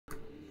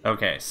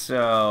Okay,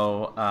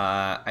 so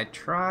I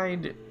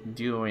tried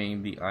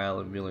doing the Isle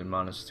of Ely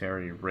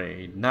Monastery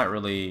raid. Not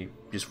really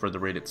just for the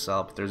raid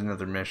itself, but there's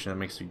another mission that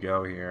makes you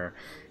go here.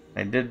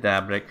 I did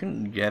that, but I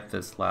couldn't get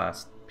this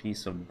last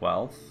piece of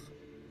wealth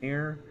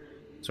here.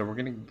 So we're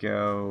gonna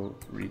go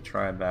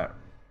retry that,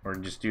 or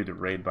just do the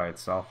raid by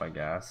itself, I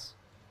guess.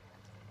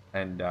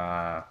 And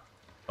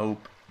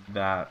hope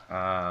that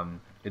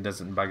it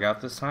doesn't bug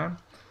out this time.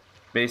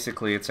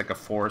 Basically, it's like a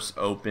force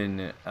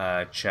open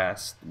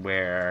chest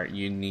where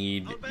you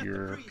need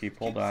your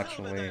people to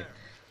actually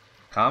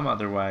come,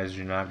 otherwise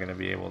you're not going to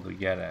be able to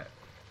get it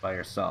by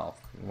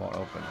yourself. It won't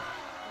open.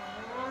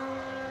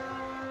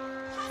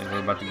 And we're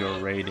about to go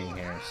raiding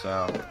here,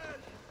 so...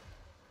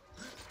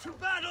 To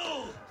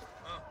battle!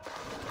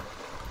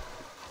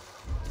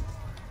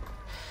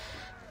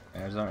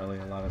 There's not really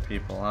a lot of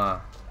people, huh?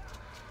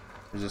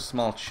 There's a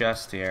small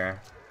chest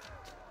here.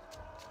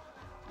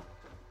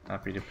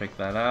 Happy to pick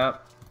that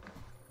up.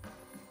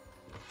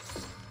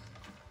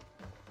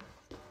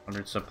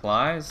 100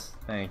 supplies.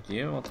 Thank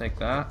you. We'll take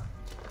that.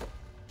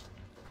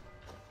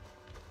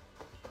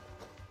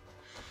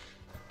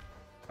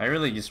 I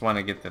really just want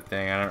to get the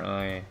thing. I don't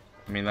really...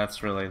 I mean,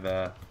 that's really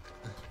the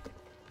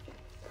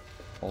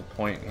whole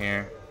point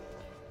here.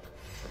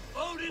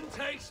 Odin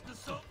takes the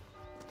soul.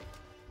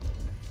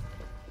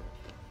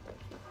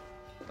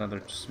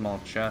 Another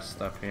small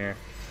chest up here.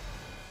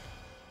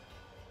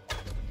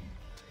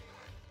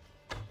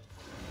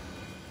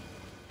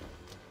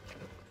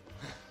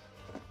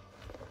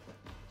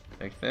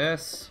 Take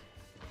this.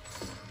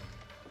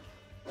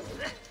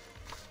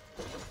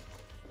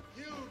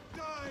 You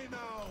die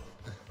now.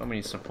 So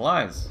many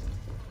supplies.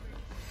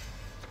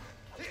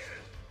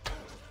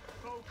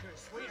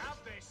 Focus, we have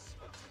this.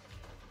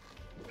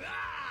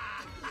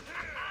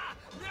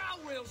 Now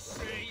we'll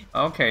see.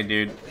 Okay,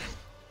 dude.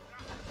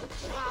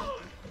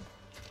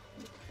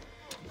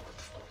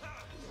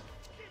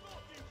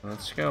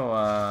 Let's go,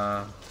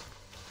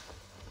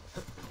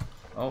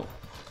 oh.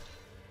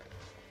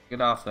 Get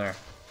off there.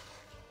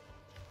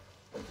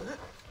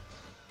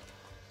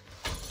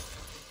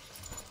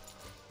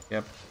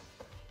 Yep.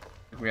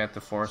 We have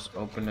to force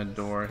open the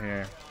door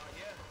here.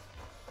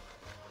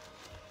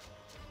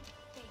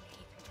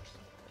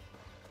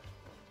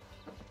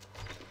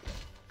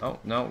 Oh,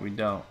 no, we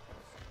don't.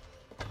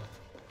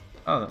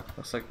 Oh,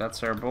 looks like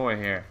that's our boy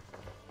here.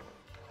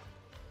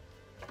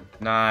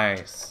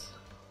 Nice.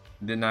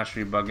 Didn't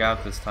actually bug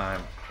out this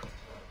time.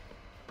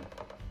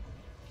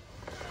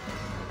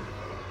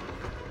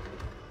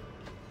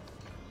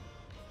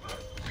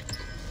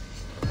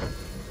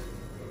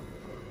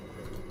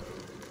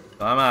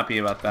 So I'm happy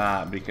about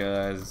that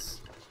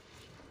because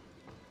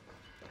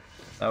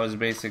that was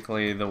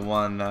basically the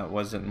one that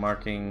wasn't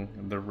marking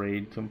the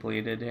raid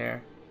completed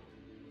here.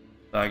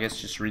 So I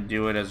guess just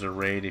redo it as a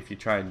raid if you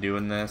try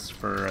doing this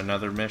for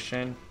another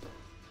mission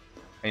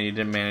and you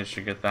didn't manage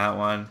to get that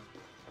one.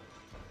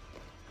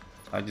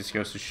 It just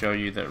goes to show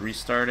you that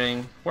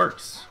restarting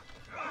works.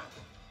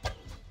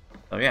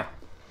 So yeah.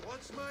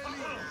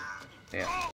 Yeah.